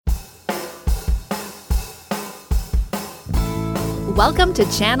Welcome to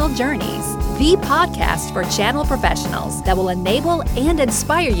Channel Journeys, the podcast for channel professionals that will enable and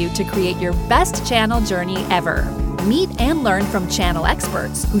inspire you to create your best channel journey ever. Meet and learn from channel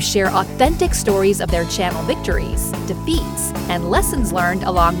experts who share authentic stories of their channel victories, defeats, and lessons learned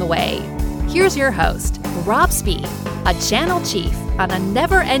along the way. Here's your host, Rob Speed, a channel chief on a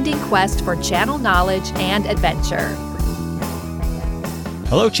never-ending quest for channel knowledge and adventure.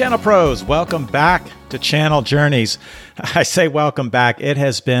 Hello, channel pros. Welcome back to Channel Journeys. I say welcome back. It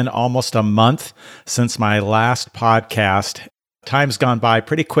has been almost a month since my last podcast. Time's gone by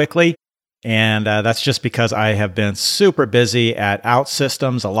pretty quickly, and that's just because I have been super busy at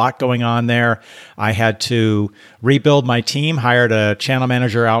OutSystems, a lot going on there. I had to rebuild my team, hired a channel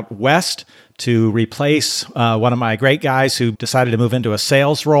manager out west to replace one of my great guys who decided to move into a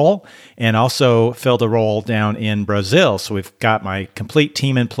sales role and also filled a role down in Brazil. So we've got my complete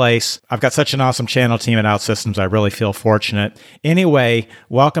team in place. I've got such an awesome channel team at OutSystems. I really feel fortunate. Anyway,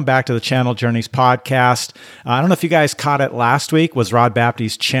 welcome back to the Channel Journeys podcast. I don't know if you guys caught it last week, was Rod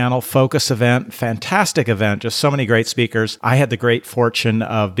Bapty's Channel Focus event. Fantastic event, just so many great speakers. I had the great fortune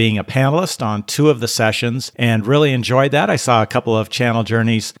of being a panelist on 2 of the sessions and really enjoyed that. I saw a couple of Channel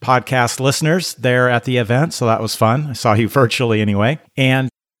Journeys podcast listeners there at the event, so that was fun. I saw you virtually anyway. And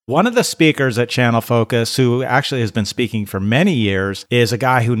one of the speakers at Channel Focus, who actually has been speaking for many years, is a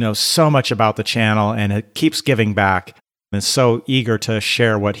guy who knows so much about the channel and it keeps giving back and is so eager to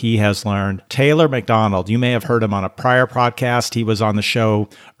share what he has learned. Taylor McDonald, you may have heard him on a prior podcast. He was on the show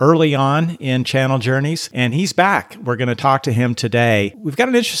early on in Channel Journeys, and he's back. We're going to talk to him today. We've got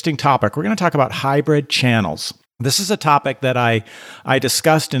an interesting topic. We're going to talk about hybrid channels. This is a topic that I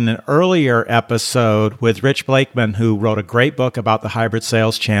discussed in an earlier episode with Rich Blakeman, who wrote a great book about the hybrid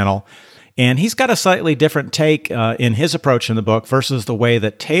sales channel. And he's got a slightly different take in his approach in the book versus the way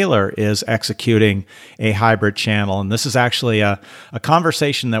that Taylor is executing a hybrid channel. And this is actually a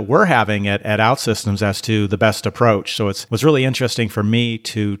conversation that we're having at OutSystems as to the best approach. So it was really interesting for me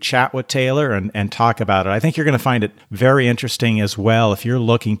to chat with Taylor and talk about it. I think you're going to find it very interesting as well if you're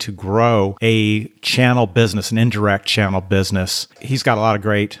looking to grow a channel business, an indirect channel business. He's got a lot of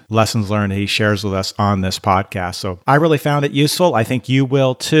great lessons learned that he shares with us on this podcast. So I really found it useful. I think you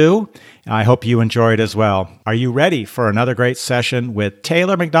will too. I hope you enjoyed as well. Are you ready for another great session with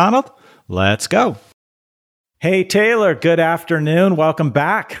Taylor McDonald? Let's go. Hey, Taylor, good afternoon. Welcome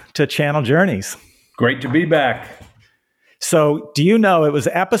back to Channel Journeys. Great to be back. So do you know it was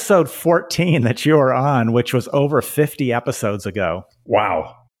episode 14 that you were on, which was over 50 episodes ago?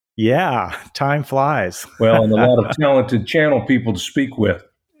 Wow. Yeah, time flies. Well, and a lot of talented channel people to speak with.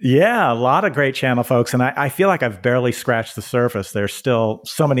 Yeah, a lot of great channel folks. And I feel like I've barely scratched the surface. There's still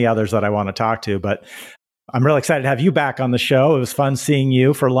so many others that I want to talk to, but I'm really excited to have you back on the show. It was fun seeing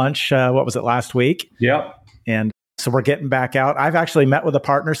you for lunch. What was it, last week? Yep. And so we're getting back out. I've actually met with a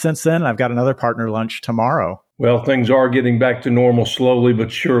partner since then. I've got another partner lunch tomorrow. Well, things are getting back to normal slowly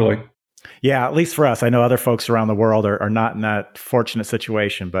but surely. Yeah, at least for us. I know other folks around the world are not in that fortunate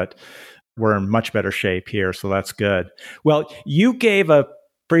situation, but we're in much better shape here. So that's good. Well, you gave a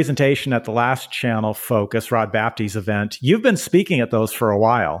presentation at the last Channel Focus, Rod Bapty's event. You've been speaking at those for a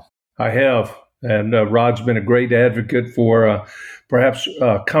while. I have. And Rod's been a great advocate for perhaps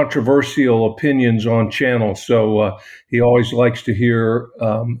controversial opinions on channels. So he always likes to hear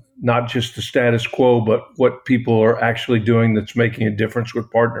not just the status quo, but what people are actually doing that's making a difference with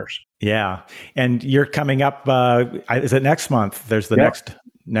partners. Yeah. And you're coming up, is it next month? There's the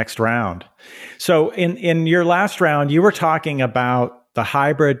next round. So in your last round, you were talking about the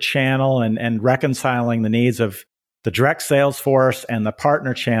hybrid channel and reconciling the needs of the direct sales force and the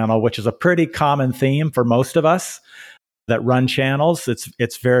partner channel, which is a pretty common theme for most of us that run channels.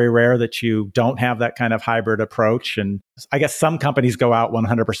 It's very rare that you don't have that kind of hybrid approach. And I guess some companies go out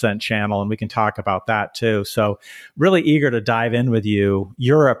 100% channel, and we can talk about that too. So really eager to dive in with you,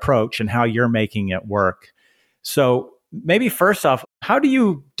 your approach and how you're making it work. So maybe first off, how do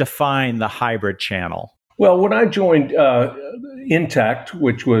you define the hybrid channel? Well, when I joined Intact,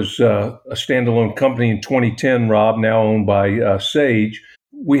 which was a standalone company in 2010, Rob, now owned by Sage,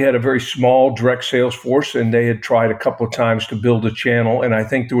 we had a very small direct sales force, and they had tried a couple of times to build a channel. And I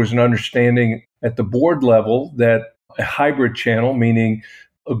think there was an understanding at the board level that a hybrid channel, meaning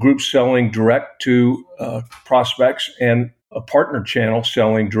a group selling direct to prospects and a partner channel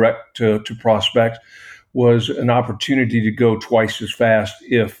selling direct to prospects, was an opportunity to go twice as fast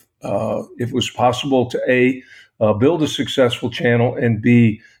if it was possible to A, build a successful channel, and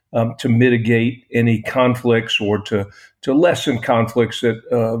B, to mitigate any conflicts or to lessen conflicts that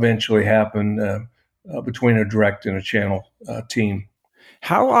eventually happen between a direct and a channel team.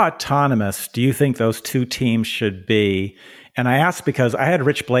 How autonomous do you think those two teams should be? And I ask because I had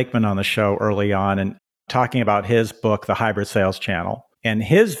Rich Blakeman on the show early on and talking about his book, The Hybrid Sales Channel. And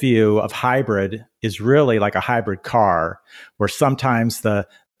his view of hybrid is really like a hybrid car, where sometimes the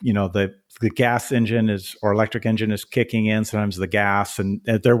gas engine is or electric engine is kicking in, sometimes the gas, and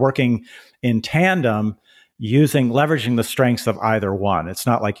they're working in tandem leveraging the strengths of either one. It's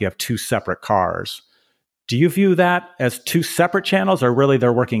not like you have two separate cars. Do you view that as two separate channels, or really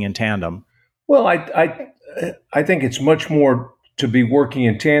they're working in tandem? Well, I think it's much more to be working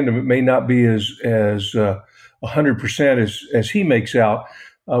in tandem. It may not be as 100% as he makes out.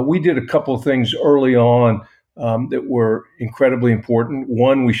 We did a couple of things early on that were incredibly important.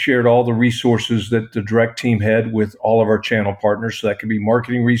 One, we shared all the resources that the direct team had with all of our channel partners. So that could be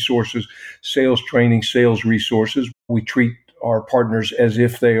marketing resources, sales training, sales resources. We treat our partners as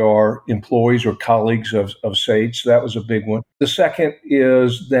if they are employees or colleagues of Sage. So that was a big one. The second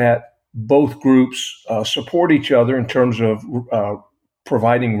is that both groups support each other in terms of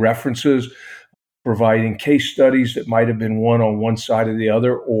providing references, providing case studies that might have been one on one side or the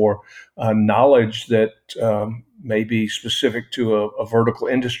other, or knowledge that may be specific to a vertical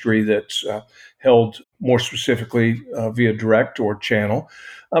industry that's held more specifically via direct or channel.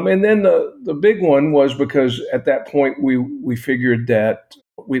 And then the big one was because at that point we figured that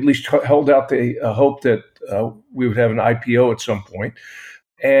we at least held out the hope that we would have an IPO at some point.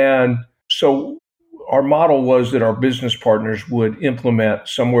 And so our model was that our business partners would implement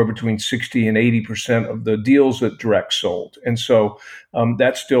somewhere between 60 and 80% of the deals that direct sold. And so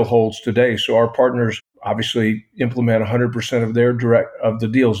that still holds today. So our partners obviously implement 100% of the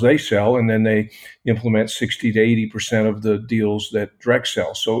deals they sell, and then they implement 60 to 80% of the deals that direct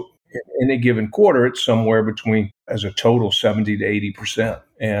sell. So in a given quarter, it's somewhere between, as a total, 70 to 80%.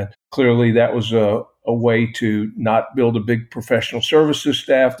 And clearly that was a way to not build a big professional services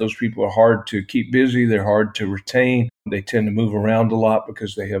staff. Those people are hard to keep busy. They're hard to retain. They tend to move around a lot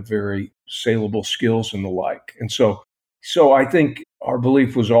because they have very saleable skills and the like. And so I think our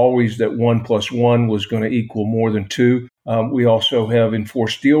belief was always that 1 + 1 was going to equal more than 2. We also have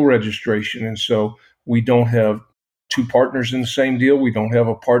enforced deal registration. And so we don't have two partners in the same deal. We don't have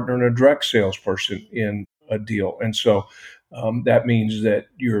a partner and a direct salesperson in a deal. And so that means that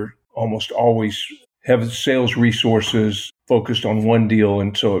you're almost always have sales resources focused on one deal.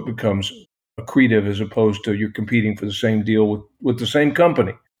 And so it becomes accretive as opposed to you're competing for the same deal with the same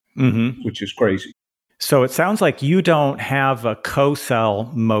company, which is crazy. So it sounds like you don't have a co-sell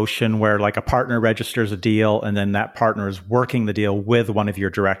motion where like a partner registers a deal and then that partner is working the deal with one of your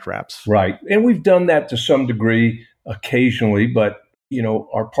direct reps. Right. And we've done that to some degree occasionally, but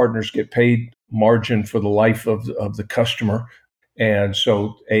our partners get paid margin for the life of the customer. And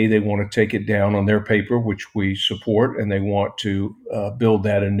so, they want to take it down on their paper, which we support, and they want to build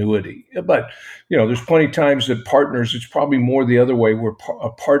that annuity. But, there's plenty of times that partners, it's probably more the other way, where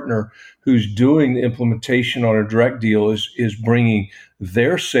a partner who's doing the implementation on a direct deal is bringing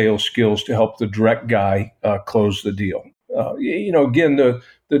their sales skills to help the direct guy close the deal. Again,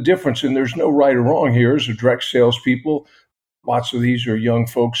 the difference, and there's no right or wrong here, is the direct salespeople. Lots of these are young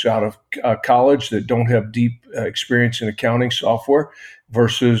folks out of college that don't have deep experience in accounting software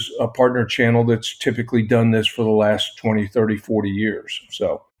versus a partner channel that's typically done this for the last 20, 30, 40 years.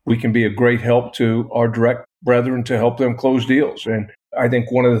 So we can be a great help to our direct brethren to help them close deals. And I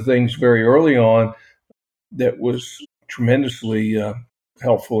think one of the things very early on that was tremendously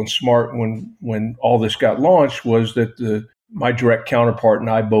helpful and smart when all this got launched was that my direct counterpart and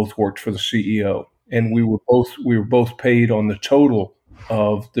I both worked for the CEO. And we were both paid on the total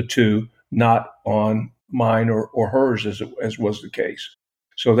of the two, not on mine or hers, as was the case.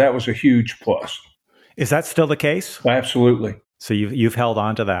 So that was a huge plus. Is that still the case? Absolutely. So you've held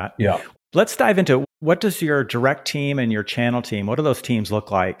on to that. Yeah. Let's dive into what does your direct team and your channel team, what do those teams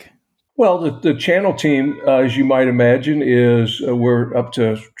look like? Well, the channel team, as you might imagine, is we're up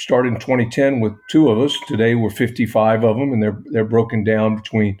to start in 2010 with 2 of us. Today, we're 55 of them, and they're broken down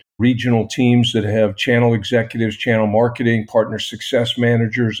between regional teams that have channel executives, channel marketing, partner success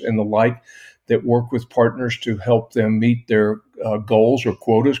managers, and the like that work with partners to help them meet their goals or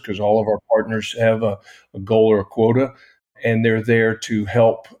quotas, because all of our partners have a goal or a quota, and they're there to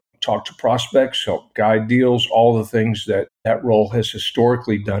help talk to prospects, help guide deals, all the things that role has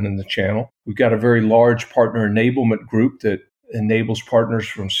historically done in the channel. We've got a very large partner enablement group that enables partners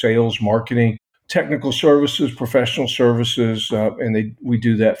from sales, marketing, technical services, professional services, and we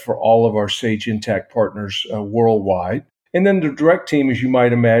do that for all of our Sage Intacct partners worldwide. And then the direct team, as you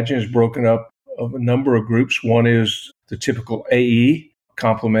might imagine, is broken up of a number of groups. One is the typical AE,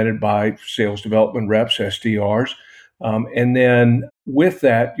 complemented by sales development reps, SDRs. And then with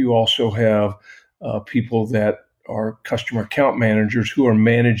that, you also have people that are customer account managers who are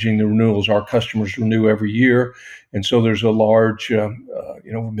managing the renewals. Our customers renew every year. And so there's a large,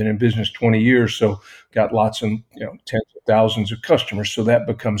 we've been in business 20 years, so got lots of, tens of thousands of customers. So that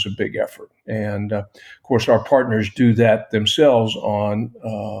becomes a big effort. And of course, our partners do that themselves on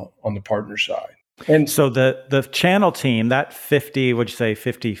the partner side. And so the channel team, that 50, would you say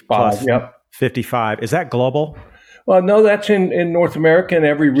 50 plus, yep. 55, is that global? Well, no, that's in North America, and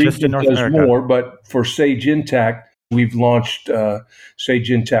every region does America. more. But for Sage Intacct, we've launched Sage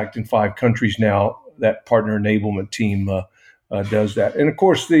Intacct in 5 countries now. That partner enablement team does that. And of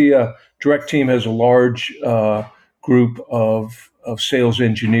course, the direct team has a large group of sales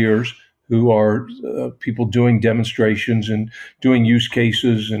engineers who are people doing demonstrations and doing use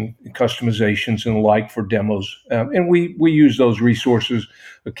cases and customizations and the like for demos. And we use those resources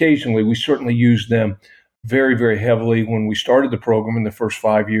occasionally. We certainly use them very, very heavily when we started the program in the first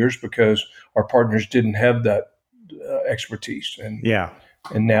 5 years because our partners didn't have that expertise. And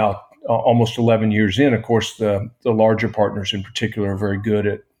now, almost 11 years in, of course, the larger partners in particular are very good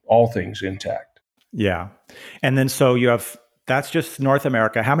at all things Intacct. Yeah. And then so that's just North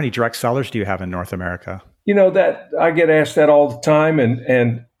America. How many direct sellers do you have in North America? That I get asked that all the time.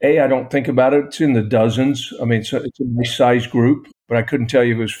 And I don't think about it. It's in the dozens. I mean, it's a nice size group, but I couldn't tell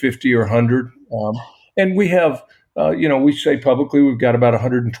you if it was 50 or 100. And we have, we say publicly we've got about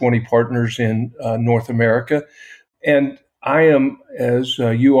 120 partners in North America. And I am, as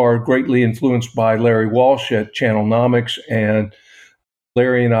you are, greatly influenced by Larry Walsh at Channelnomics. And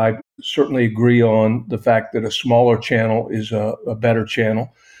Larry and I certainly agree on the fact that a smaller channel is a better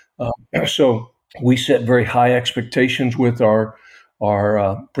channel. So we set very high expectations with our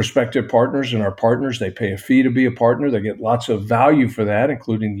prospective partners and our partners. They pay a fee to be a partner. They get lots of value for that,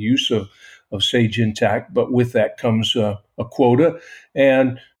 including the use of Sage Intacct. But with that comes a quota.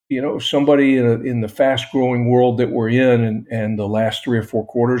 And somebody in the fast-growing world that we're in and the last 3 or 4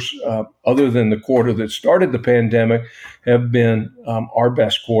 quarters, other than the quarter that started the pandemic, have been our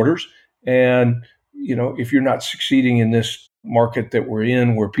best quarters. And, if you're not succeeding in this market that we're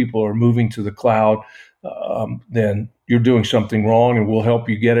in, where people are moving to the cloud, then you're doing something wrong, and we'll help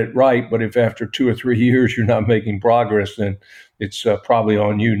you get it right. But if after 2 or 3 years you're not making progress, then it's probably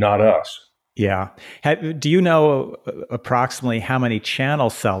on you, not us. Yeah. Do you know approximately how many channel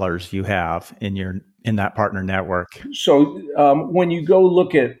sellers you have in that partner network? So when you go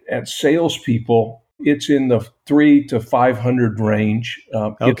look at salespeople, it's in the 300 to 500 range,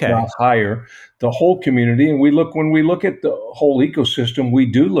 if not higher. The whole community, and when we look at the whole ecosystem, we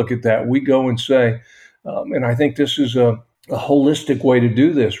do look at that. We go and say, and I think this is a holistic way to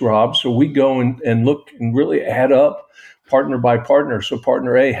do this, Rob. So we go and look and really add up partner by partner. So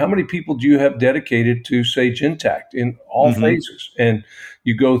partner A, how many people do you have dedicated to Sage Intacct in all phases? And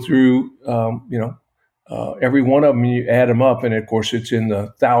you go through, every one of them, you add them up. And of course, it's in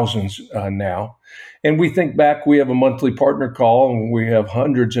the thousands now. And we think back, we have a monthly partner call and we have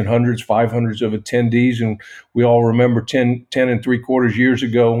hundreds and hundreds, 500s of attendees. And we all remember 10 and 3/4 years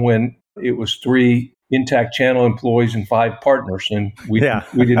ago when it was 3 Intacct channel employees and 5 partners. And we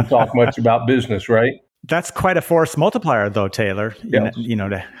didn't talk much about business, right? That's quite a force multiplier, though, Taylor. Yes.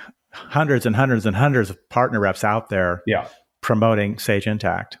 To hundreds and hundreds and hundreds of partner reps out there promoting Sage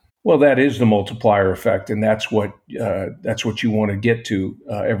Intacct. Well, that is the multiplier effect, and that's what you want to get to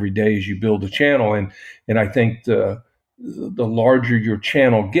every day as you build a channel. And I think the larger your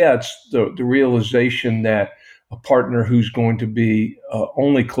channel gets, the realization that a partner who's going to be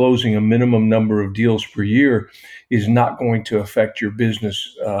only closing a minimum number of deals per year is not going to affect your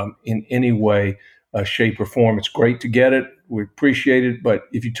business in any way, shape, or form. It's great to get it. We appreciate it. But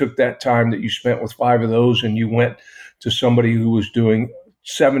if you took that time that you spent with 5 of those and you went to somebody who was doing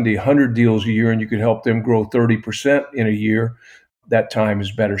 70, 100 deals a year and you could help them grow 30% in a year, that time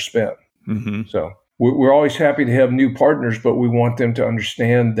is better spent. Mm-hmm. So we're always happy to have new partners, but we want them to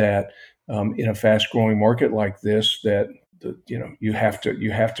understand that in a fast-growing market like this, that you have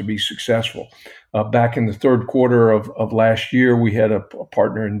to be successful. Back in the third quarter of last year, we had a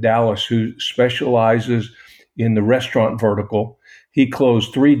partner in Dallas who specializes in the restaurant vertical. He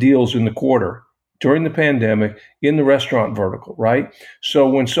closed 3 deals in the quarter during the pandemic in the restaurant vertical, right? So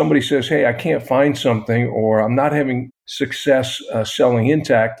when somebody says, hey, I can't find something, or I'm not having success selling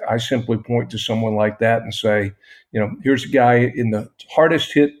Intacct, I simply point to someone like that and say, here's a guy in the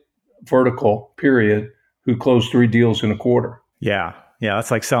hardest hit vertical period who closed 3 deals in a quarter. Yeah.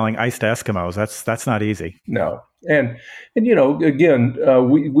 That's like selling ice to Eskimos. That's not easy. No. And again,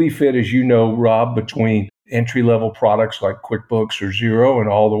 we fit, as you know, Rob, between entry-level products like QuickBooks or Xero and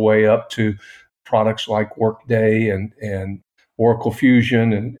all the way up to products like Workday and Oracle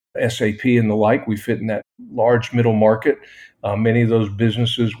Fusion and SAP and the like. We fit in that large middle market. Many of those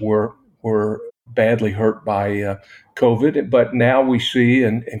businesses were badly hurt by COVID, but now we see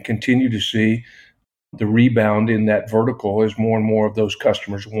and continue to see the rebound in that vertical as more and more of those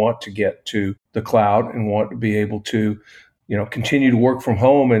customers want to get to the cloud and want to be able to, continue to work from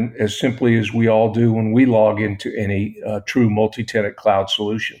home, and as simply as we all do when we log into any true multi-tenant cloud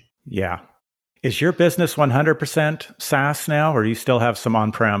solution. Yeah. Is your business 100% SaaS now, or do you still have some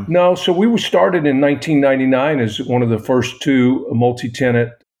on-prem? No. So we were started in 1999 as one of the first two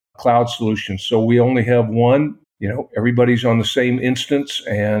multi-tenant cloud solutions. So we only have one. Everybody's on the same instance,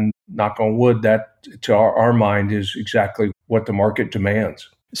 and knock on wood, that to our mind is exactly what the market demands.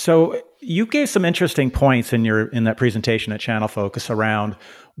 So you gave some interesting points in that presentation at Channel Focus around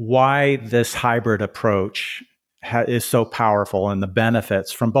why this hybrid approach is so powerful and the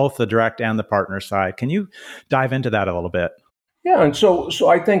benefits from both the direct and the partner side. Can you dive into that a little bit? Yeah, and so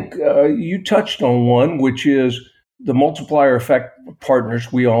I think you touched on one, which is the multiplier effect of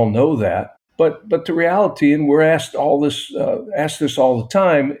partners. We all know that, but the reality, and we're asked this all the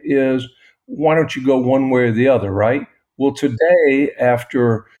time, is why don't you go one way or the other, right? Well, today,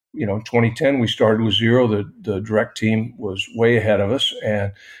 after 2010, we started with zero. The direct team was way ahead of us,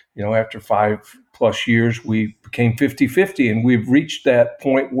 and after 5+ years, we became 50-50, and we've reached that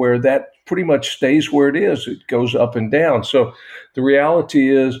point where that pretty much stays where it is. It goes up and down. So the reality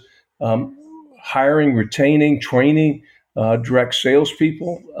is hiring, retaining, training direct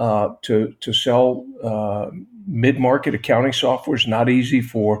salespeople to sell mid-market accounting software is not easy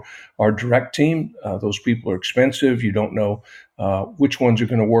for our direct team. Those people are expensive. You don't know which ones are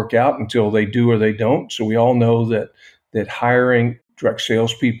going to work out until they do or they don't. So we all know that hiring direct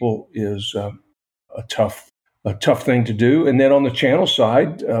salespeople is a tough thing to do. And then on the channel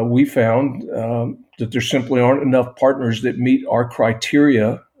side, we found that there simply aren't enough partners that meet our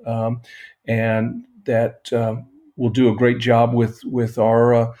criteria and that will do a great job with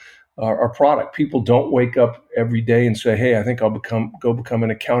our product. People don't wake up every day and say, "Hey, I think I'll go become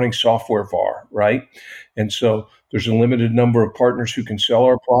an accounting software VAR," right? And so there's a limited number of partners who can sell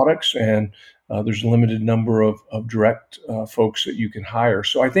our products, and there's a limited number of direct folks that you can hire.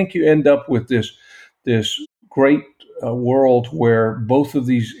 So I think you end up with this great world where both of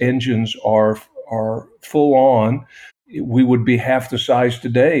these engines are full on. We would be half the size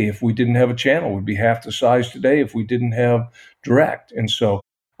today if we didn't have a channel. We'd be half the size today if we didn't have direct. And so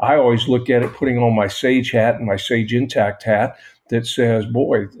I always look at it, putting on my Sage hat and my Sage Intacct hat, that says,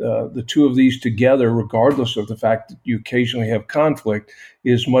 boy, the two of these together, regardless of the fact that you occasionally have conflict,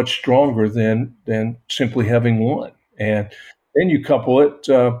 is much stronger than simply having one. And then you couple it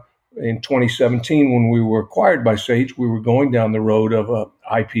in 2017, when we were acquired by Sage, we were going down the road of a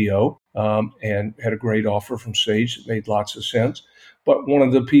IPO and had a great offer from Sage that made lots of sense. But one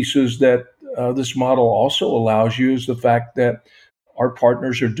of the pieces that this model also allows you is the fact that our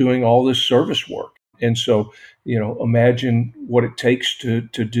partners are doing all this service work. And so, imagine what it takes to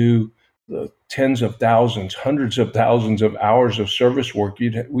do the tens of thousands, hundreds of thousands of hours of service work.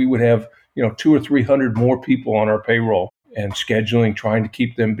 We would have, 200 or 300 more people on our payroll and scheduling, trying to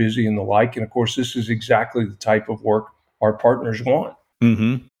keep them busy and the like. And of course, this is exactly the type of work our partners want.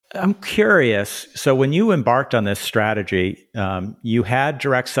 Mm-hmm. I'm curious. So when you embarked on this strategy, you had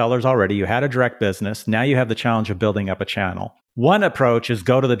direct sellers already, you had a direct business. Now you have the challenge of building up a channel. One approach is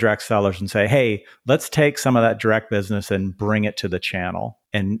go to the direct sellers and say, hey, let's take some of that direct business and bring it to the channel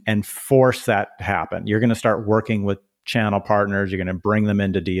and force that to happen. You're going to start working with channel partners. You're going to bring them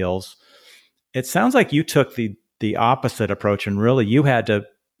into deals. It sounds like you took the opposite approach, and really you had to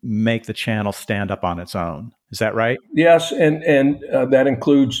make the channel stand up on its own. Is that right? Yes, and that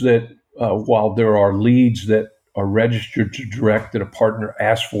includes that while there are leads that are registered to direct that a partner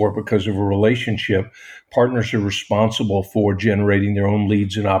asks for because of a relationship, partners are responsible for generating their own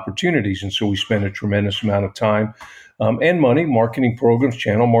leads and opportunities. And so we spend a tremendous amount of time and money, marketing programs,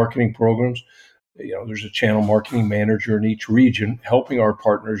 channel marketing programs. There's a channel marketing manager in each region helping our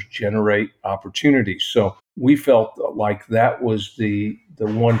partners generate opportunities. So we felt like that was the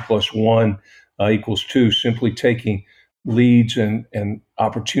 1 + 1 = 2, simply taking leads and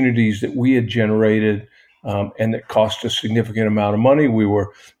opportunities that we had generated and that cost a significant amount of money. We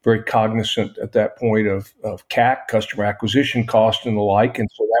were very cognizant at that point of CAC, customer acquisition cost, and the like. And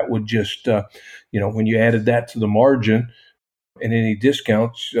so that would just, when you added that to the margin and any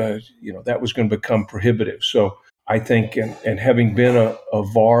discounts, that was going to become prohibitive. So I think, and having been a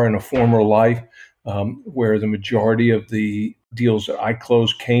VAR in a former life, where the majority of the deals that I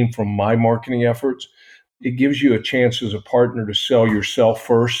closed came from my marketing efforts, it gives you a chance as a partner to sell yourself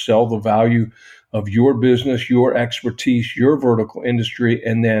first, sell the value of your business, your expertise, your vertical industry,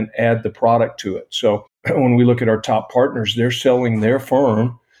 and then add the product to it. So when we look at our top partners, they're selling their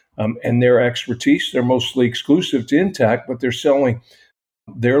firm and their expertise. They're mostly exclusive to Intact, but they're selling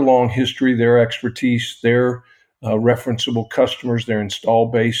their long history, their expertise, their referenceable customers, their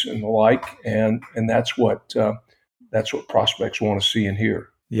install base, and the like. And that's what prospects want to see and hear.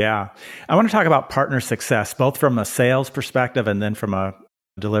 Yeah. I want to talk about partner success, both from a sales perspective and then from a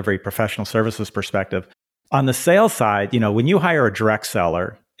delivery professional services perspective. On the sales side, when you hire a direct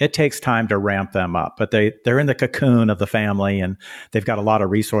seller, it takes time to ramp them up, but they're in the cocoon of the family and they've got a lot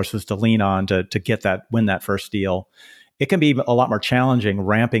of resources to lean on to win that first deal. It can be a lot more challenging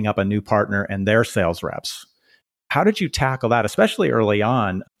ramping up a new partner and their sales reps. How did you tackle that, especially early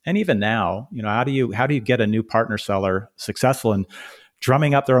on? And even now, how do you get a new partner seller successful in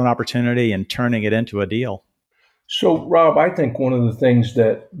drumming up their own opportunity and turning it into a deal? So, Rob, I think one of the things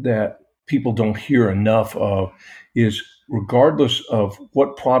that people don't hear enough of is, regardless of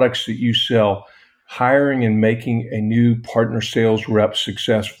what products that you sell, hiring and making a new partner sales rep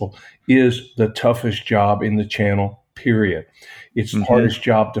successful is the toughest job in the channel, period. It's the hardest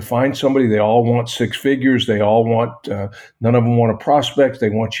job to find somebody. They all want six figures. They all want, none of them want a prospect. They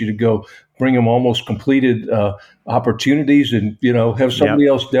want you to go bring them almost completed opportunities and, have somebody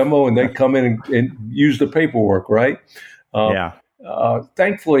else demo and they come in and use the paperwork, right?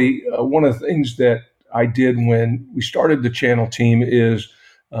 Thankfully, one of the things that I did when we started the channel team is,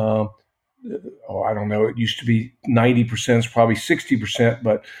 I don't know, it used to be 90%, it's probably 60%,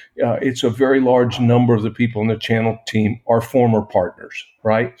 but it's a very large number of the people in the channel team are former partners,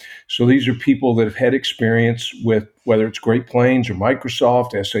 right? So these are people that have had experience with, whether it's Great Plains or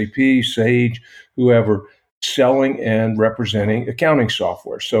Microsoft, SAP, Sage, whoever, selling and representing accounting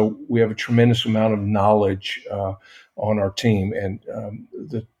software. So we have a tremendous amount of knowledge on our team, and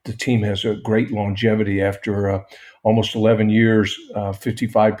the team has a great longevity. After almost 11 years,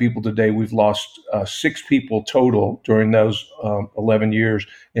 55 people today. We've lost 6 people total during those 11 years,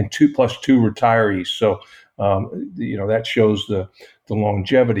 and 2 plus 2 retirees. So that shows the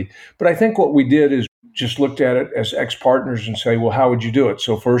longevity. But I think what we did is just looked at it as ex-partners and say, well, how would you do it?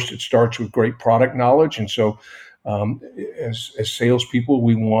 So first, it starts with great product knowledge, and so as salespeople,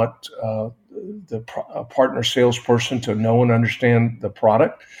 we want the partner salesperson to know and understand the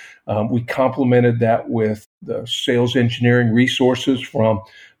product. We complemented that with the sales engineering resources from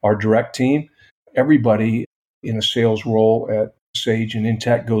our direct team. Everybody in a sales role at Sage and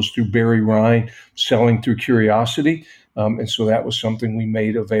Intact goes through Barry Ryan, selling through curiosity. And so that was something we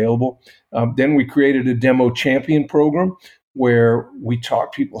made available. Then we created a demo champion program where we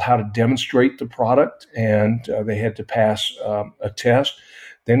taught people how to demonstrate the product, and they had to pass a test.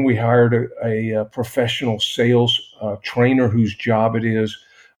 Then we hired a professional sales trainer whose job it is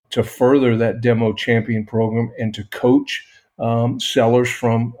to further that demo champion program and to coach sellers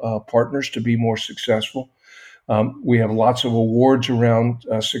from partners to be more successful. We have lots of awards around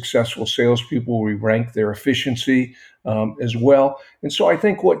successful salespeople. We rank their efficiency as well. And so I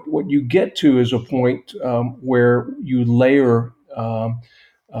think what you get to is a point where you layer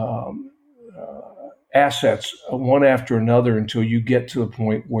assets one after another until you get to the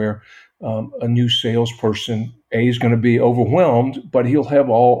point where a new salesperson is going to be overwhelmed, but he'll have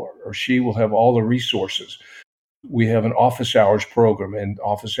all, or she will have all the resources. We have an office hours program, and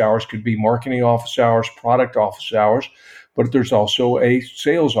office hours could be marketing office hours, product office hours, but there's also a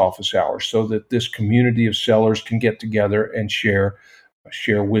sales office hours so that this community of sellers can get together and share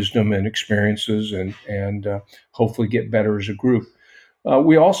wisdom and experiences and hopefully get better as a group.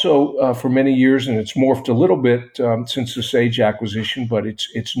 We also, for many years, and it's morphed a little bit since the Sage acquisition, but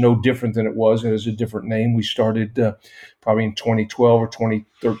it's no different than it was. It has a different name. We started probably in 2012 or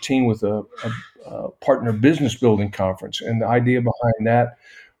 2013 with a partner business building conference. And the idea behind that,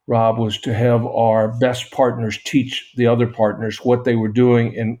 Rob, was to have our best partners teach the other partners what they were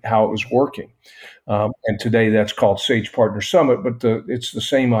doing and how it was working. And today that's called Sage Partner Summit, but it's the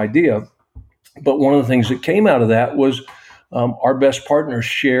same idea. But one of the things that came out of that was our best partners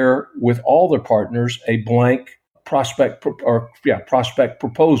share with all their partners a blank prospect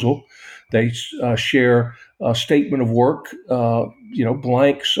proposal. They share a statement of work,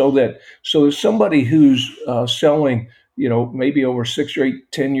 blank, so that somebody who's selling, maybe over 6 or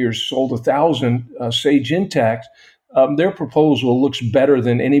 8, 10 years, sold 1,000 Sage Intact, their proposal looks better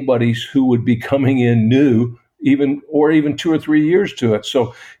than anybody's who would be coming in new, even 2 or 3 years to it.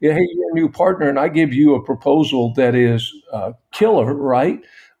 So, hey, you're a new partner, and I give you a proposal that is killer, right?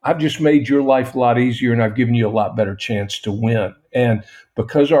 I've just made your life a lot easier and I've given you a lot better chance to win. And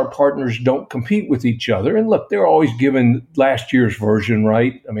because our partners don't compete with each other, and look, they're always given last year's version,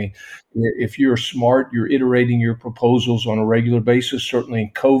 right? I mean, if you're smart, you're iterating your proposals on a regular basis. Certainly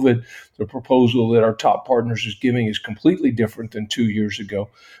in COVID, the proposal that our top partners is giving is completely different than 2 years ago.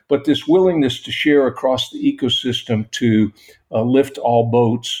 But this willingness to share across the ecosystem to lift all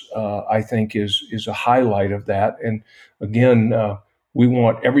boats, I think is a highlight of that. And again, we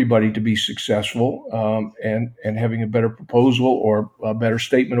want everybody to be successful, and having a better proposal or a better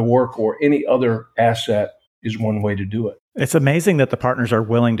statement of work or any other asset is one way to do it. It's amazing that the partners are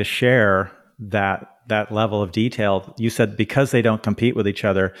willing to share that level of detail. You said because they don't compete with each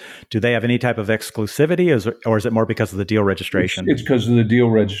other, do they have any type of exclusivity, or is it more because of the deal registration? It's because of the deal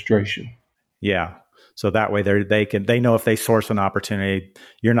registration. Yeah. So that way they know if they source an opportunity,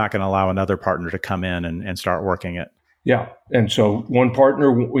 you're not going to allow another partner to come in and start working it. Yeah. And so one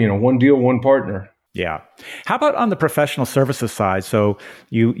partner, one deal, one partner. Yeah. How about on the professional services side? So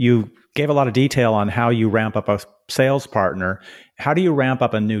you gave a lot of detail on how you ramp up a sales partner. How do you ramp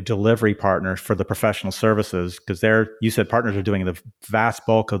up a new delivery partner for the professional services? Because you said partners are doing the vast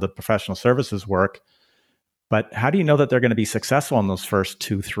bulk of the professional services work, but how do you know that they're going to be successful in those first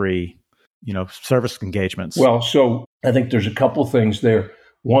 2-3, service engagements? Well, so I think there's a couple things there.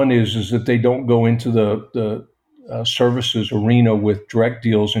 One is that they don't go into the services arena with direct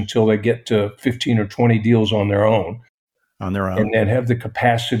deals until they get to 15 or 20 deals on their own. And then have the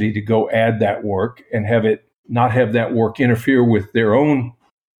capacity to go add that work and not have that work interfere with their own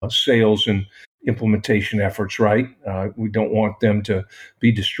sales and implementation efforts, right? We don't want them to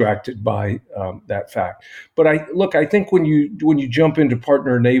be distracted by that fact. But I think when you jump into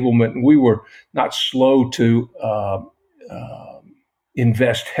partner enablement, and we were not slow to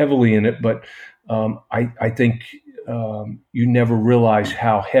invest heavily in it, but I think you never realize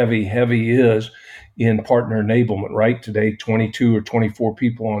how heavy is in partner enablement, right? Today, 22 or 24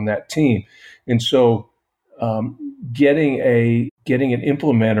 people on that team. And so getting an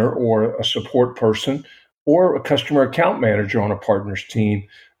implementer or a support person or a customer account manager on a partner's team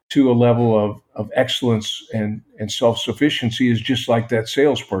to a level of excellence and self-sufficiency is just like that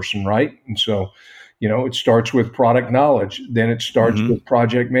salesperson, right? And so, it starts with product knowledge. Then it starts with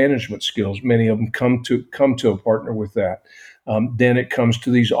project management skills. Many of them come to a partner with that. Then it comes to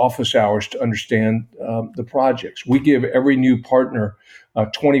these office hours to understand the projects. We give every new partner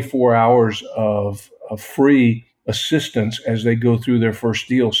 24 hours of free assistance as they go through their first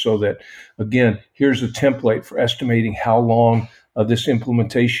deal, so that, again, here's a template for estimating how long this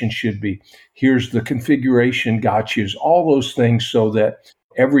implementation should be. Here's the configuration gotchas, all those things, so that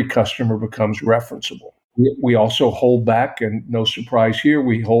every customer becomes referenceable. We also hold back, and no surprise here,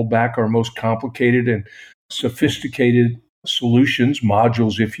 we hold back our most complicated and sophisticated solutions,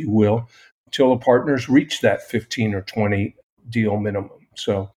 modules, if you will, until the partners reach that 15 or 20 deal minimum.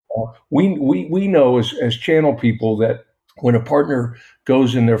 So we know as channel people that when a partner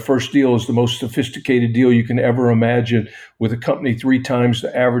goes in their first deal is the most sophisticated deal you can ever imagine with a company 3 times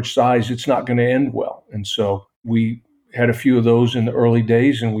the average size, it's not going to end well. And so we had a few of those in the early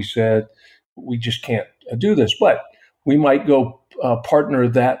days, and we said, we just can't do this. But we might go partner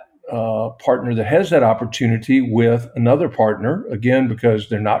that has that opportunity with another partner, again, because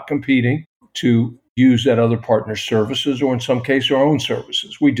they're not competing, to use that other partner's services, or in some case, our own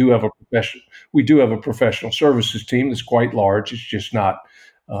services. We do have a professional services team that's quite large. It's just not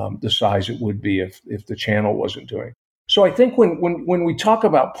the size it would be if the channel wasn't doing. So I think when we talk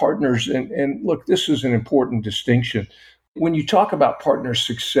about partners, and look, this is an important distinction. When you talk about partner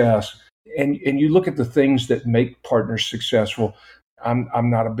success, and you look at the things that make partners successful, I'm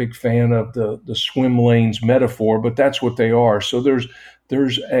not a big fan of the swim lanes metaphor, but that's what they are. So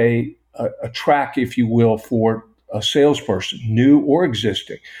there's a track, if you will, for a salesperson, new or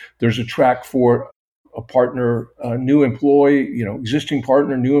existing. There's a track for a partner, new employee, existing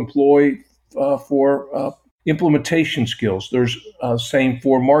partner, new employee, for implementation skills. There's same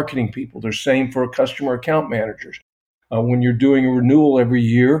for marketing people. There's same for customer account managers. When you're doing a renewal every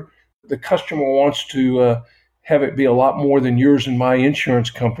year, the customer wants to have it be a lot more than yours and my insurance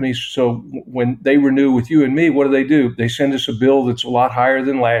companies. So when they renew with you and me, what do? They send us a bill that's a lot higher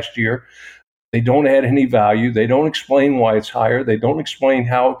than last year. They don't add any value. They don't explain why it's higher. They don't explain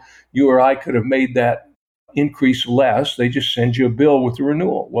how you or I could have made that increase less. They just send you a bill with the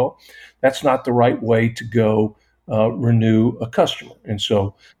renewal. Well, that's not the right way to go renew a customer. And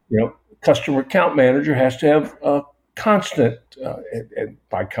so, customer account manager has to have a constant, and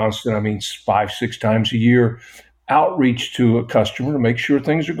by constant, I mean 5-6 times a year, outreach to a customer to make sure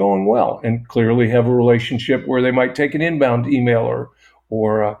things are going well, and clearly have a relationship where they might take an inbound email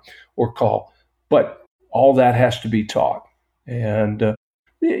or call. But all that has to be taught. And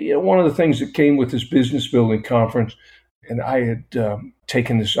one of the things that came with this business building conference, and I had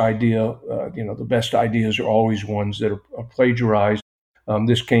taken this idea, the best ideas are always ones that are plagiarized.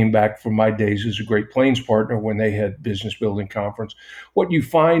 This came back from my days as a Great Plains partner when they had business building conference. What you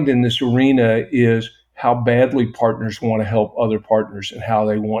find in this arena is how badly partners want to help other partners and how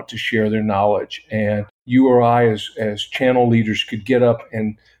they want to share their knowledge. And you or I, as channel leaders, could get up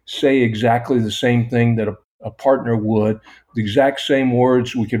and say exactly the same thing that a partner would, the exact same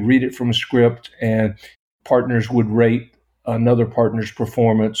words. We could read it from a script, and partners would rate another partner's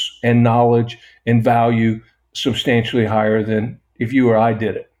performance and knowledge and value substantially higher than if you or I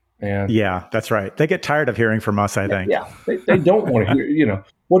did it. And yeah, that's right. They get tired of hearing from us, I think. Yeah, they don't want to hear.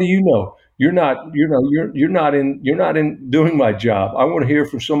 What do you know? You're not in doing my job. I want to hear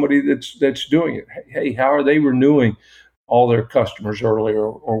from somebody that's doing it. Hey, how are they renewing all their customers earlier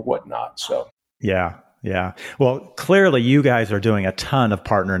or whatnot? So yeah. Well, clearly you guys are doing a ton of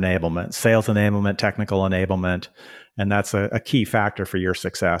partner enablement, sales enablement, technical enablement, and that's a key factor for your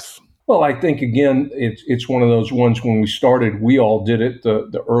success. Well, I think, again, it's one of those ones when we started, we all did it.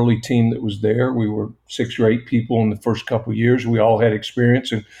 The early team that was there, we were 6 or 8 people in the first couple of years. We all had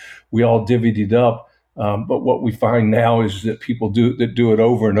experience and we all divvied it up. But what we find now is that people do it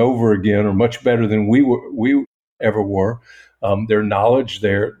over and over again are much better than we ever were. Their knowledge,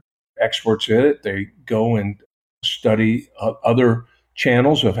 they're experts in it. They go and study other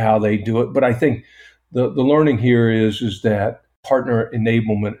channels of how they do it. But I think the learning here is that partner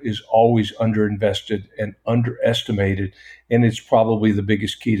enablement is always underinvested and underestimated, and it's probably the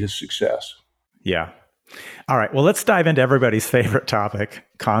biggest key to success. Yeah. All right. Well, let's dive into everybody's favorite topic,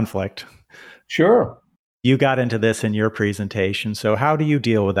 conflict. Sure. You got into this in your presentation. So how do you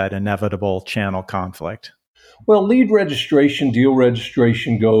deal with that inevitable channel conflict? Well, lead registration, deal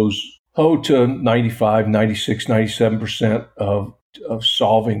registration goes to 95, 96, 97% of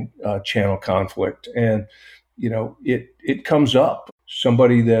solving channel conflict. And it comes up.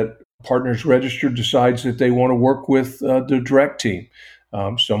 Somebody that partners registered decides that they want to work with the direct team.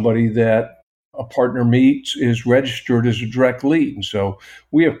 Somebody that a partner meets is registered as a direct lead. And so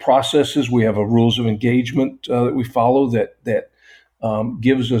we have processes, we have a rules of engagement that we follow that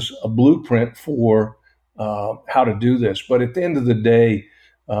gives us a blueprint for how to do this. But at the end of the day,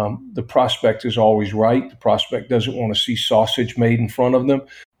 the prospect is always right. The prospect doesn't want to see sausage made in front of them.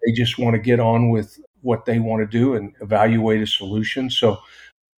 They just want to get on with what they want to do and evaluate a solution. So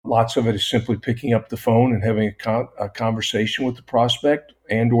lots of it is simply picking up the phone and having a conversation with the prospect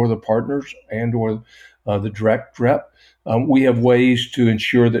and or the partners and or the direct rep. We have ways to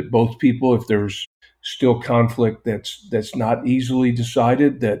ensure that both people, if there's still conflict that's not easily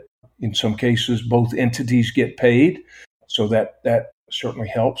decided, that in some cases both entities get paid. So that certainly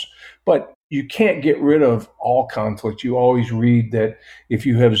helps. But you can't get rid of all conflict. You always read that if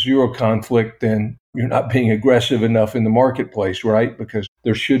you have zero conflict, then you're not being aggressive enough in the marketplace, right? Because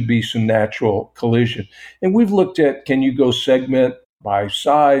there should be some natural collision. And we've looked at, can you go segment by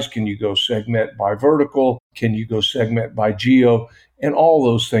size? Can you go segment by vertical? Can you go segment by geo? And all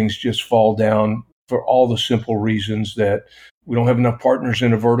those things just fall down for all the simple reasons that we don't have enough partners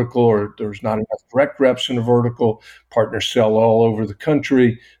in a vertical, or there's not enough direct reps in a vertical. Partners sell all over the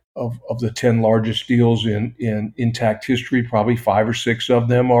country. Of the 10 largest deals in Intact history, probably 5 or 6 of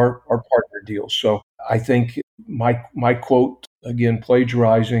them are partner deals. So I think my quote, again,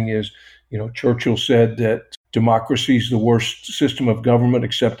 plagiarizing, is, Churchill said that democracy is the worst system of government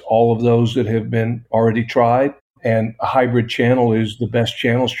except all of those that have been already tried. And a hybrid channel is the best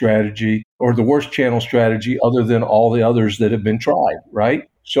channel strategy, or the worst channel strategy other than all the others that have been tried, right?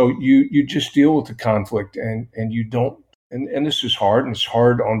 So you just deal with the conflict and you don't. And this is hard, and it's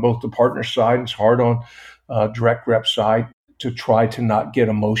hard on both the partner side, and it's hard on direct rep side to try to not get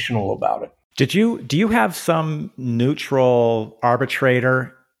emotional about it. Do you have some neutral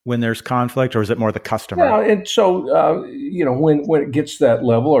arbitrator when there's conflict, or is it more the customer? Yeah, and so when it gets to that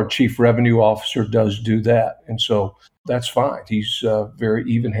level, our chief revenue officer does do that, and so that's fine. He's very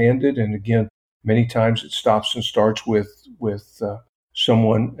even-handed, and again, many times it stops and starts with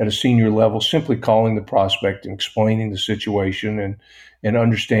someone at a senior level simply calling the prospect and explaining the situation and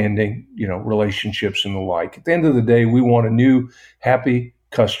understanding, relationships and the like. At the end of the day, we want a new, happy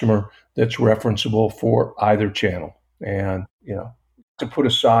customer that's referenceable for either channel. And, to put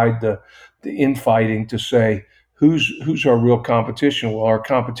aside the infighting to say, who's our real competition? Well, our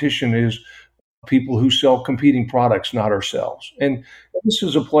competition is people who sell competing products, not ourselves. And this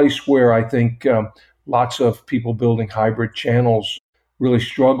is a place where I think lots of people building hybrid channels really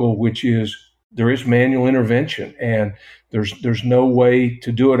struggle, which is there is manual intervention, and there's no way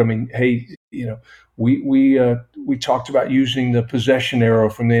to do it. I mean, hey, we talked about using the possession arrow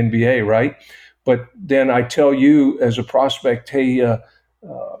from the NBA, right? But then I tell you as a prospect, hey,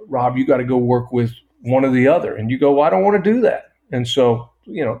 Rob, you got to go work with one or the other, and you go, well, I don't want to do that. And so,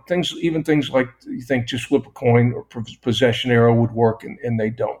 things like you think just flip a coin or possession arrow would work, and they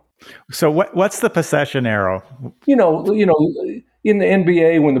don't. So what's the possession arrow? In the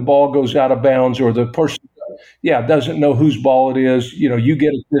NBA, when the ball goes out of bounds or the person, doesn't know whose ball it is, you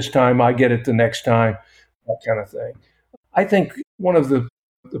get it this time, I get it the next time, that kind of thing. I think one of the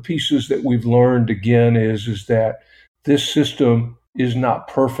pieces that we've learned again is that this system is not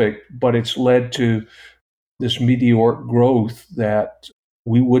perfect, but it's led to this meteoric growth that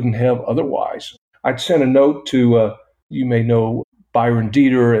we wouldn't have otherwise. I'd sent a note to, you may know, Byron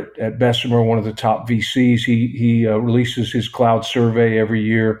Dieter at Bessemer, one of the top VCs. He releases his cloud survey every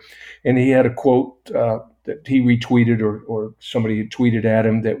year, and he had a quote that he retweeted or somebody had tweeted at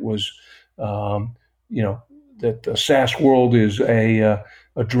him that was, that the SaaS world is a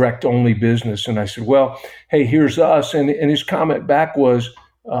direct only business. And I said, well, hey, here's us. And his comment back was,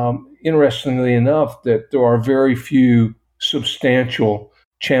 interestingly enough, that there are very few substantial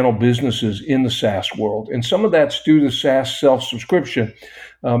channel businesses in the SaaS world. And some of that's due to SaaS self-subscription.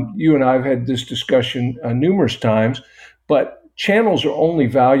 You and I have had this discussion numerous times, but channels are only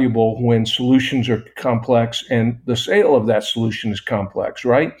valuable when solutions are complex and the sale of that solution is complex,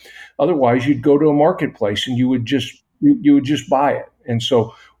 right? Otherwise, you'd go to a marketplace and you would just buy it. And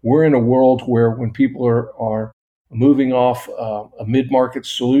so we're in a world where when people are moving off a mid-market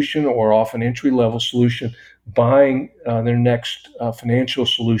solution or off an entry-level solution, buying their next financial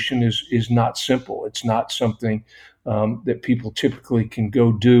solution is not simple. It's not something that people typically can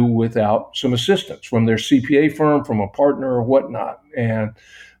go do without some assistance from their CPA firm, from a partner or whatnot. And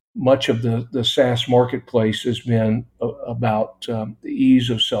much of the SaaS marketplace has been about the ease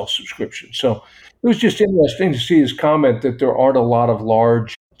of self-subscription. So it was just interesting to see his comment that there aren't a lot of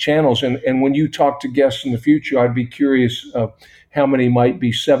large channels. And when you talk to guests in the future, I'd be curious how many might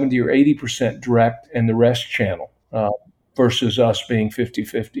be 70 or 80% direct and the rest channel versus us being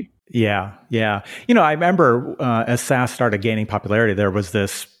 50-50. Yeah. I remember as SaaS started gaining popularity, there was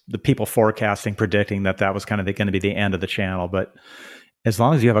the people forecasting, predicting that was kind of going to be the end of the channel. But as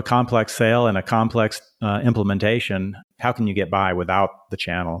long as you have a complex sale and a complex implementation, how can you get by without the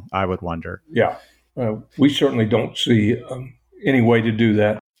channel? I would wonder. Yeah. We certainly don't see any way to do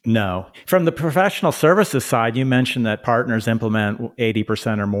that. No. From the professional services side, you mentioned that partners implement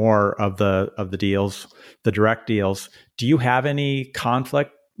 80% or more of the deals, the direct deals. Do you have any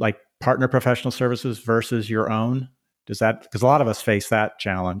conflict, like partner professional services versus your own? Because a lot of us face that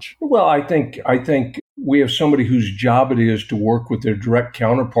challenge. Well, I think we have somebody whose job it is to work with their direct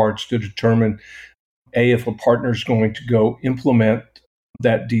counterparts to determine, if a partner is going to go implement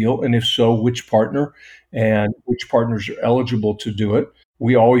that deal, and if so, which partner and which partners are eligible to do it.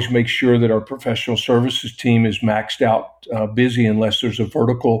 We always make sure that our professional services team is maxed out busy unless there's a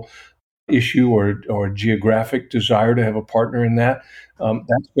vertical issue or a geographic desire to have a partner in that.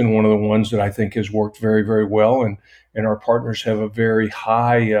 That's been one of the ones that I think has worked very, very well. And our partners have a very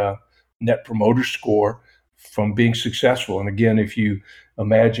high net promoter score from being successful. And again, if you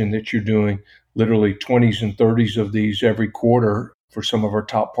imagine that you're doing literally 20s and 30s of these every quarter for some of our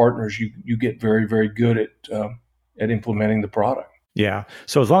top partners, you get very, very good at implementing the product. Yeah.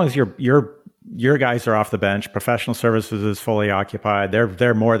 So as long as your guys are off the bench, professional services is fully occupied,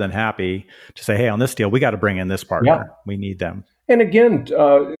 they're more than happy to say, hey, on this deal, we got to bring in this partner. Yeah. We need them. And again,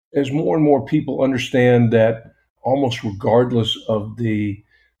 as more and more people understand that almost regardless of the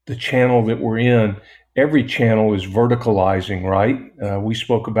channel that we're in, every channel is verticalizing, right? We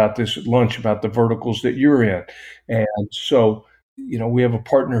spoke about this at lunch about the verticals that you're in. And so, we have a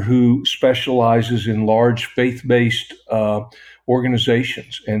partner who specializes in large faith-based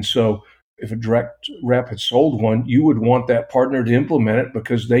organizations. And so if a direct rep had sold one, you would want that partner to implement it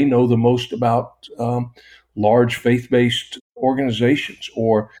because they know the most about large faith-based organizations.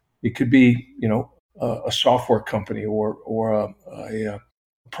 Or it could be, a software company or a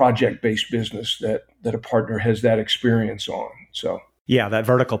project-based business that a partner has that experience on. So yeah, that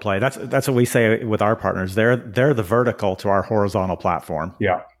vertical play. That's what we say with our partners. They're the vertical to our horizontal platform.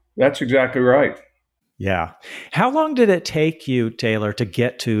 Yeah, that's exactly right. Yeah. How long did it take you, Taylor, to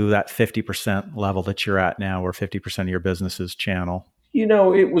get to that 50% level that you're at now, where 50% of your business is channel?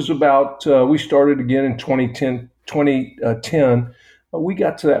 It was about, we started again in 2010. We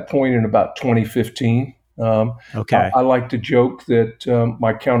got to that point in about 2015. Okay. I like to joke that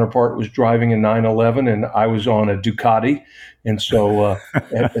my counterpart was driving a 911 and I was on a Ducati. And so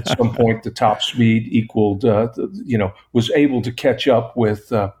at some point, the top speed equaled, was able to catch up with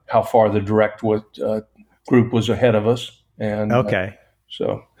how far the direct group was ahead of us. And Okay.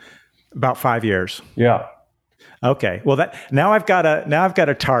 so About 5 years. yeah. Okay. Well, now I've got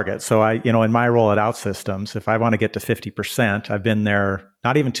a target. So in my role at OutSystems, if I want to get to 50%, I've been there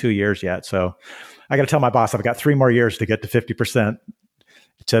not even 2 years yet. So I got to tell my boss I've got 3 more years to get to 50%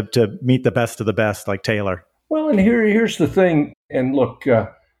 to meet the best of the best, like Taylor. Well, and here's the thing. And look,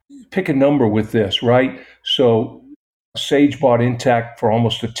 pick a number with this, right? So Sage bought Intacct for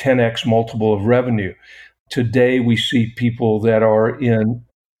almost a 10x multiple of revenue. Today, we see people that are in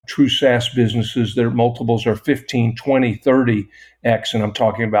true SaaS businesses, their multiples are 15, 20, 30x, and I'm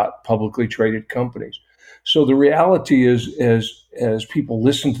talking about publicly traded companies. So the reality is, as people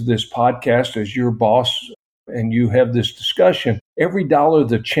listen to this podcast, as your boss and you have this discussion, every dollar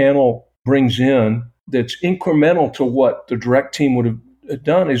the channel brings in that's incremental to what the direct team would have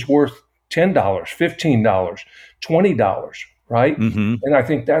done is worth $10, $15, $20, right? Mm-hmm. And I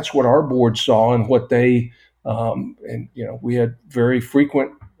think that's what our board saw and what they, we had very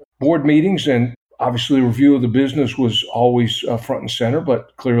frequent board meetings, and obviously review of the business was always front and center,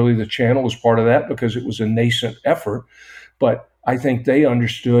 but clearly the channel was part of that because it was a nascent effort. But I think they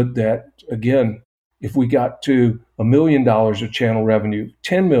understood that, again, if we got to $1 million of channel revenue,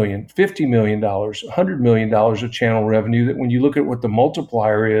 $10 million, $50 million, $100 million of channel revenue, that when you look at what the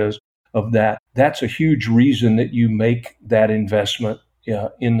multiplier is of that, that's a huge reason that you make that investment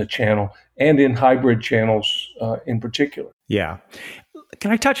in the channel and in hybrid channels in particular. Yeah.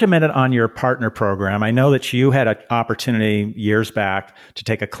 Can I touch a minute on your partner program? I know that you had an opportunity years back to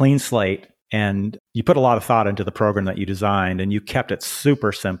take a clean slate, and you put a lot of thought into the program that you designed, and you kept it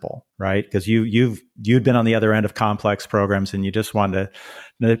super simple, right? Because you'd been on the other end of complex programs, and you just wanted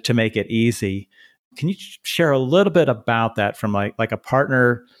to make it easy. Can you share a little bit about that from like a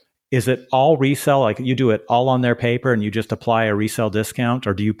partner? Is it all resell? Like you do it all on their paper and you just apply a resell discount,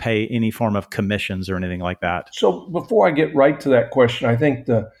 or do you pay any form of commissions or anything like that? So before I get right to that question, I think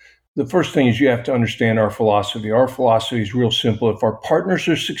the first thing is you have to understand our philosophy. Our philosophy is real simple. If our partners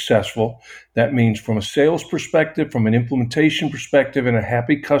are successful, that means from a sales perspective, from an implementation perspective, and a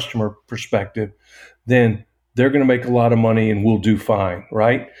happy customer perspective, then they're going to make a lot of money and we'll do fine,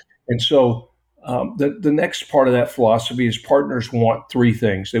 right? And so the next part of that philosophy is partners want 3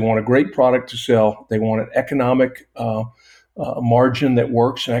 things. They want a great product to sell. They want an economic margin that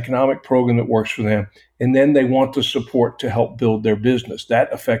works, an economic program that works for them. And then they want the support to help build their business.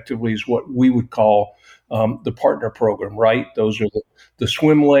 That effectively is what we would call the partner program, right? Those are the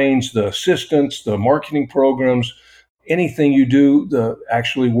swim lanes, the assistants, the marketing programs, anything you do, the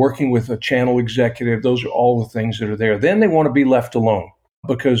actually working with a channel executive. Those are all the things that are there. Then they want to be left alone,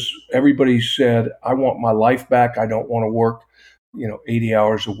 because everybody said, I want my life back. I don't want to work, 80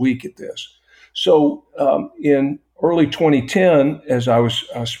 hours a week at this. So in early 2010, as I was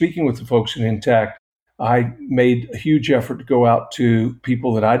speaking with the folks at Intacct, I made a huge effort to go out to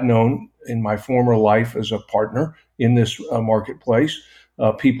people that I'd known in my former life as a partner in this marketplace,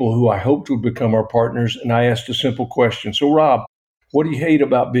 people who I hoped would become our partners. And I asked a simple question. So, Rob, what do you hate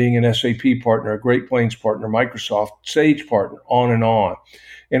about being an SAP partner, a Great Plains partner, Microsoft, Sage partner, on and on?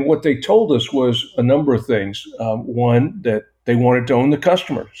 And what they told us was a number of things. One, that they wanted to own the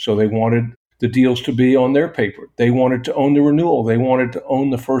customer. So they wanted the deals to be on their paper. They wanted to own the renewal. They wanted to own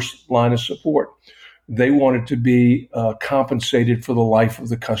the first line of support. They wanted to be compensated for the life of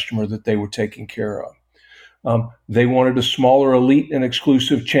the customer that they were taking care of. They wanted a smaller, elite, and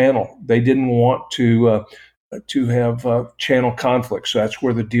exclusive channel. They didn't want to have channel conflicts. So that's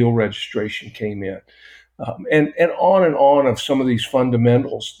where the deal registration came in. And on of some of these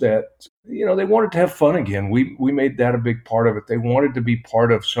fundamentals that, they wanted to have fun again. We made that a big part of it. They wanted to be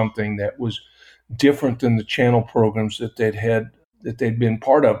part of something that was different than the channel programs that they'd been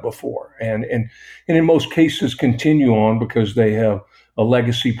part of before. And in most cases continue on because they have a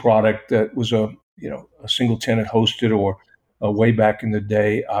legacy product that was a single tenant hosted, or way back in the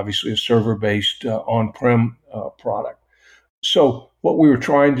day, obviously a server-based on-prem product. So what we were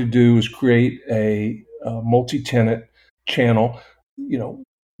trying to do is create a multi-tenant channel,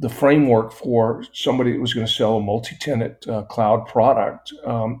 the framework for somebody that was going to sell a multi-tenant cloud product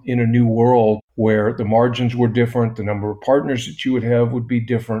in a new world where the margins were different, the number of partners that you would have would be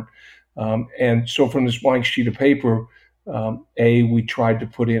different. And so from this blank sheet of paper, we tried to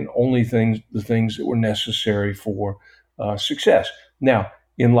put in only the things that were necessary for success. Now,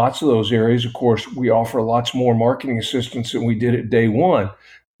 in lots of those areas, of course, we offer lots more marketing assistance than we did at day one.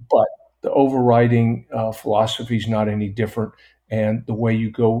 But the overriding philosophy is not any different, and the way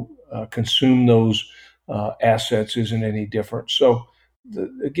you go consume those assets isn't any different. So,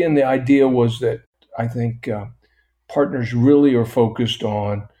 again, the idea was that I think partners really are focused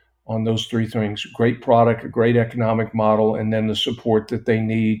on those three things: great product, a great economic model, and then the support that they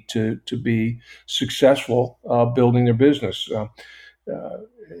need to be successful building their business.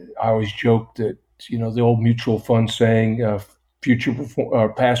 I always joke that, the old mutual fund saying,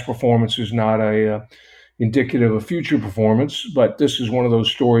 past performance is not indicative of future performance, but this is one of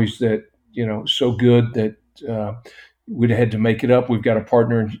those stories that, so good that we'd had to make it up. We've got a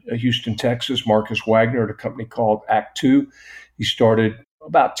partner in Houston, Texas, Marcus Wagner, at a company called Act Two. He started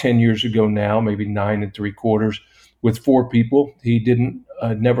about 10 years ago now, maybe 9 3/4, with 4 people. He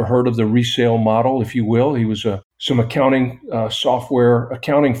never heard of the resale model, if you will. He was some accounting software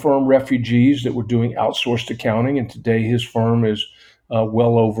accounting firm refugees that were doing outsourced accounting. And today his firm is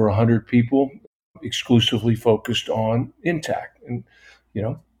well over 100 people, exclusively focused on Intact. And,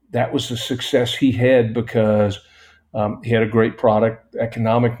 that was the success he had because he had a great product.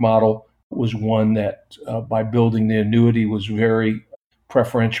 Economic model was one that by building the annuity was very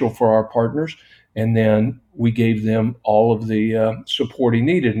preferential for our partners. And then we gave them all of the support he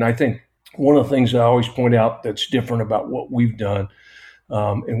needed. And I think one of the things I always point out that's different about what we've done,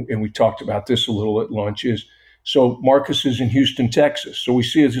 and we talked about this a little at lunch, is so Marcus is in Houston, Texas. So we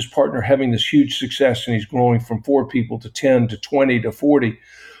see as his partner having this huge success, and he's growing from 4 people to 10 to 20 to 40.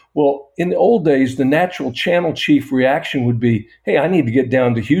 Well, in the old days, the natural channel chief reaction would be, hey, I need to get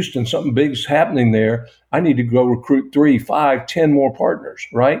down to Houston. Something big's happening there. I need to go recruit 3, 5, 10 more partners,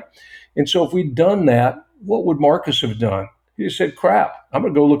 right? And so if we'd done that, what would Marcus have done? He just said, crap, I'm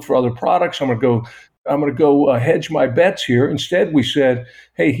going to go look for other products. I'm going to go hedge my bets here. Instead, we said,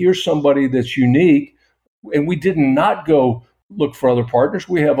 hey, here's somebody that's unique. And we did not go look for other partners.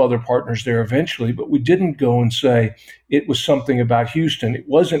 We have other partners there eventually, but we didn't go and say it was something about Houston. It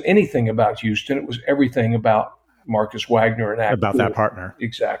wasn't anything about Houston. It was everything about Marcus Wagner and about that partner.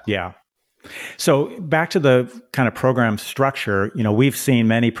 Exactly. Yeah. So back to the kind of program structure, we've seen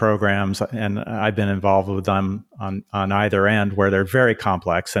many programs, and I've been involved with them on either end, where they're very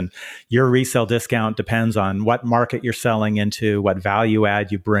complex, and your resale discount depends on what market you're selling into, what value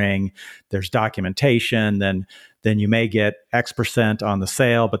add you bring. There's documentation, then you may get X% on the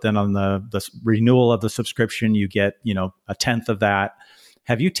sale, but then on the renewal of the subscription, you get, a tenth of that.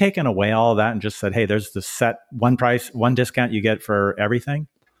 Have you taken away all of that and just said, hey, there's the set one price, one discount you get for everything?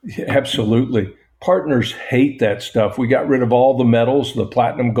 Yeah, absolutely. Partners hate that stuff. We got rid of all the metals, the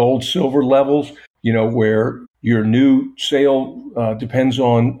platinum, gold, silver levels, where your new sale depends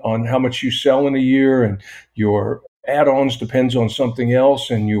on how much you sell in a year, and your add-ons depends on something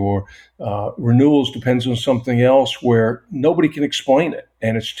else, and your renewals depends on something else, where nobody can explain it,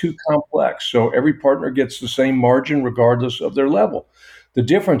 and it's too complex. So every partner gets the same margin regardless of their level. The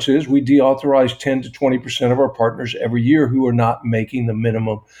difference is we deauthorize 10 to 20% of our partners every year who are not making the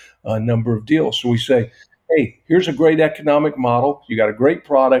minimum number of deals. So we say, hey, here's a great economic model. You got a great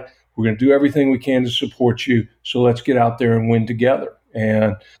product. We're going to do everything we can to support you. So let's get out there and win together.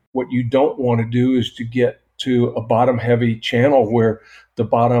 And what you don't want to do is to get to a bottom heavy channel where the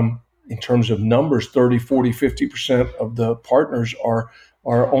bottom, in terms of numbers, 30, 40, 50% of the partners are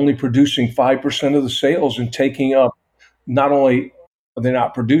only producing 5% of the sales and taking up not only they're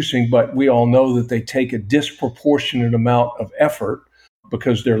not producing, but we all know that they take a disproportionate amount of effort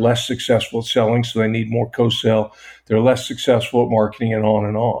because they're less successful at selling, so they need more co-sell. They're less successful at marketing, and on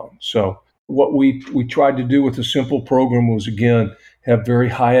and on. So what we tried to do with a simple program was, again, have very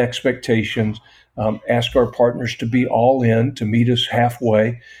high expectations, ask our partners to be all in, to meet us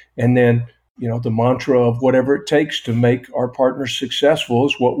halfway, and then, the mantra of whatever it takes to make our partners successful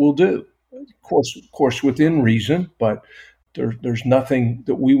is what we'll do. Of course, within reason, but there's nothing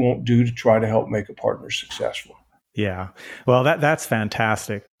that we won't do to try to help make a partner successful. Yeah. Well, that's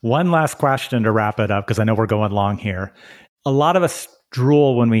fantastic. One last question to wrap it up, because I know we're going long here. A lot of us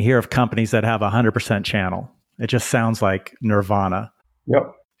drool when we hear of companies that have 100% channel. It just sounds like nirvana.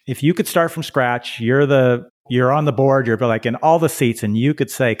 Yep. If you could start from scratch, you're on the board, you're like in all the seats, and you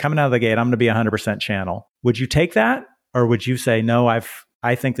could say, coming out of the gate, I'm going to be 100% channel. Would you take that? Or would you say, no,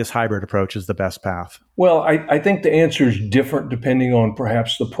 I think this hybrid approach is the best path? Well, I think the answer is different depending on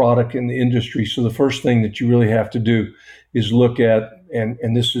perhaps the product and the industry. So the first thing that you really have to do is look at,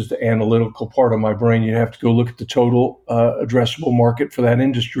 and this is the analytical part of my brain, you have to go look at the total addressable market for that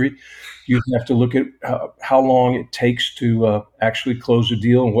industry. You have to look at how long it takes to actually close a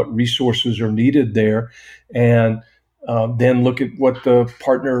deal and what resources are needed there. And then look at what the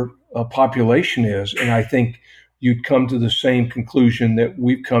partner population is. And I think you'd come to the same conclusion that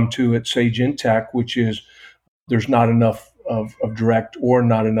we've come to at Sage Intacct, which is there's not enough of direct or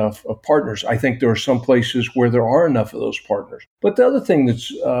not enough of partners. I think there are some places where there are enough of those partners. But the other thing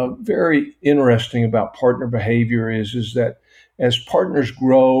that's very interesting about partner behavior is that as partners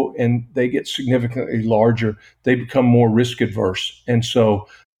grow and they get significantly larger, they become more risk adverse. And so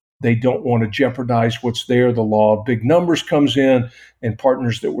they don't want to jeopardize what's there. The law of big numbers comes in, and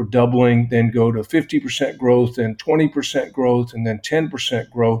partners that were doubling then go to 50% growth and 20% growth and then 10%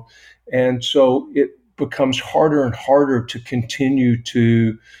 growth. And so it becomes harder and harder to continue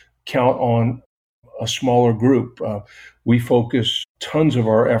to count on a smaller group. We focus tons of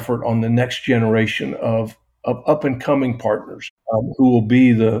our effort on the next generation of up and coming partners who will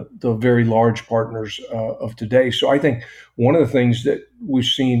be the very large partners of today. So I think one of the things that we've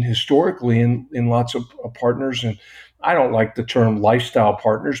seen historically in lots of partners, and I don't like the term lifestyle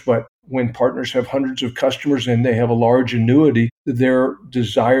partners, but when partners have hundreds of customers and they have a large annuity, their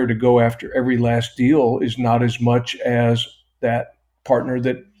desire to go after every last deal is not as much as that partner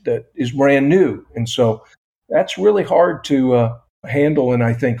that is brand new. And so that's really hard to handle. And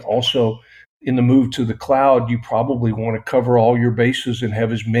I think also in the move to the cloud, you probably want to cover all your bases and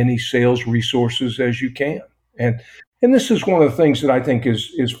have as many sales resources as you can. And this is one of the things that I think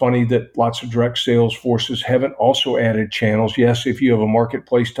is funny, that lots of direct sales forces haven't also added channels. Yes, if you have a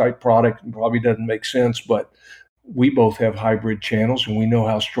marketplace type product, it probably doesn't make sense, but we both have hybrid channels and we know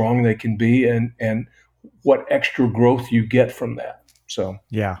how strong they can be and what extra growth you get from that. So,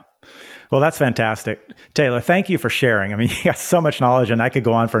 yeah. Well, that's fantastic. Taylor, thank you for sharing. I mean, you got so much knowledge, and I could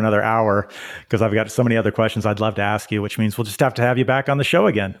go on for another hour because I've got so many other questions I'd love to ask you, which means we'll just have to have you back on the show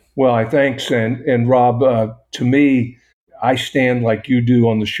again. Well, thanks. And Rob, to me, I stand like you do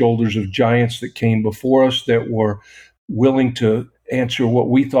on the shoulders of giants that came before us that were willing to answer what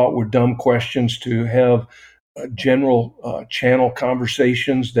we thought were dumb questions, to have general channel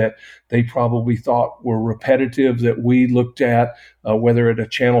conversations that they probably thought were repetitive, that we looked at, whether at a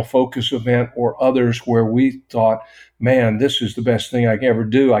channel focus event or others, where we thought, man, this is the best thing I can ever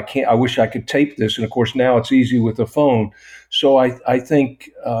do. I wish I could tape this. And of course, now it's easy with a phone. So I think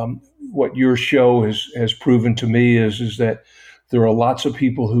what your show has proven to me is that there are lots of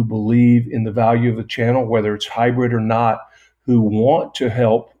people who believe in the value of the channel, whether it's hybrid or not, who want to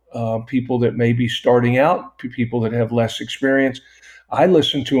help people that may be starting out, people that have less experience. I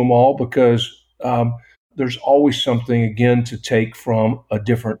listen to them all because there's always something, again, to take from a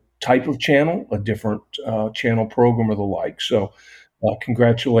different type of channel, a different channel program or the like. So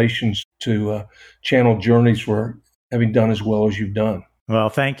congratulations to Channel Journeys for having done as well as you've done. Well,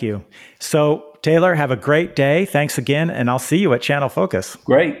 thank you. So Taylor, have a great day. Thanks again. And I'll see you at Channel Focus.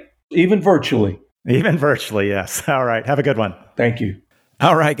 Great. Even virtually. Even virtually, yes. All right. Have a good one. Thank you.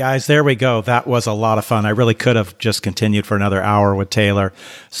 All right, guys, there we go. That was a lot of fun. I really could have just continued for another hour with Taylor.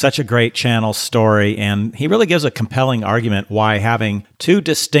 Such a great channel story, and he really gives a compelling argument why having two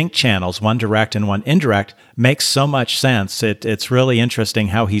distinct channels, one direct and one indirect, makes so much sense. It's really interesting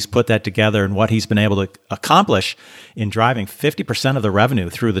how he's put that together and what he's been able to accomplish in driving 50% of the revenue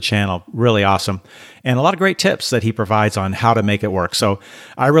through the channel. Really awesome. And a lot of great tips that he provides on how to make it work. So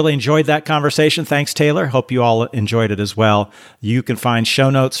I really enjoyed that conversation. Thanks, Taylor. Hope you all enjoyed it as well. You can find show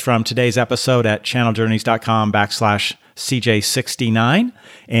notes from today's episode at channeljourneys.com/CJ69.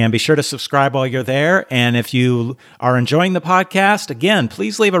 And be sure to subscribe while you're there. And if you are enjoying the podcast, again,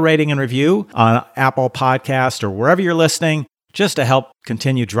 please leave a rating and review on Apple Podcast or wherever you're listening, just to help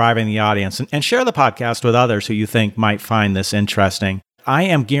continue driving the audience, and share the podcast with others who you think might find this interesting. I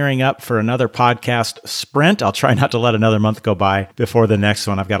am gearing up for another podcast sprint. I'll try not to let another month go by before the next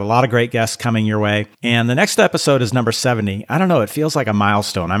one. I've got a lot of great guests coming your way. And the next episode is number 70. I don't know, it feels like a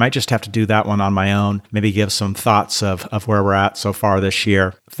milestone. I might just have to do that one on my own, maybe give some thoughts of where we're at so far this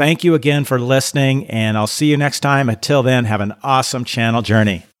year. Thank you again for listening, and I'll see you next time. Until then, have an awesome channel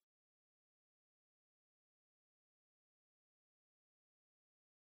journey.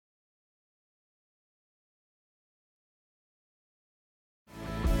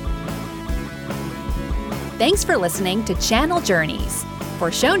 Thanks for listening to Channel Journeys.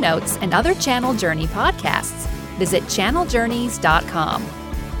 For show notes and other Channel Journey podcasts, visit channeljourneys.com.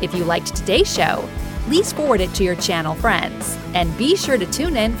 If you liked today's show, please forward it to your channel friends. And be sure to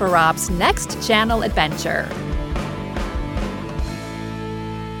tune in for Rob's next channel adventure.